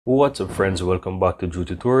What's up friends, welcome back to Drew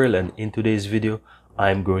Tutorial, and in today's video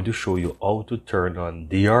I'm going to show you how to turn on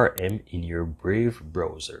DRM in your Brave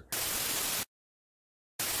browser.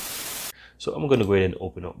 So I'm going to go ahead and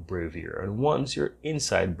open up Brave here, and once you're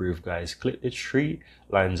inside Brave guys, click the three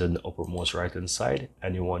lines on the uppermost right hand side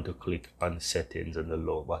and you want to click on settings on the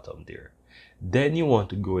lower bottom there. Then you want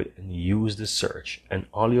to go ahead and use the search, and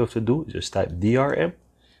all you have to do is just type DRM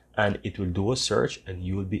and it will do a search and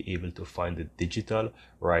you will be able to find the digital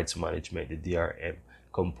rights management, the DRM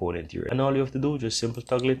component here. And all you have to do is just simply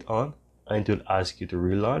toggle it on and it will ask you to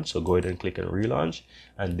relaunch. So go ahead and click on relaunch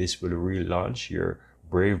and this will relaunch your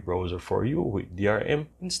Brave browser for you with DRM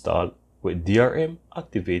installed, with DRM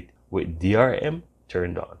activate, with DRM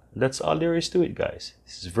turned on. That's all there is to it guys.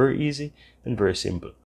 This is very easy and very simple.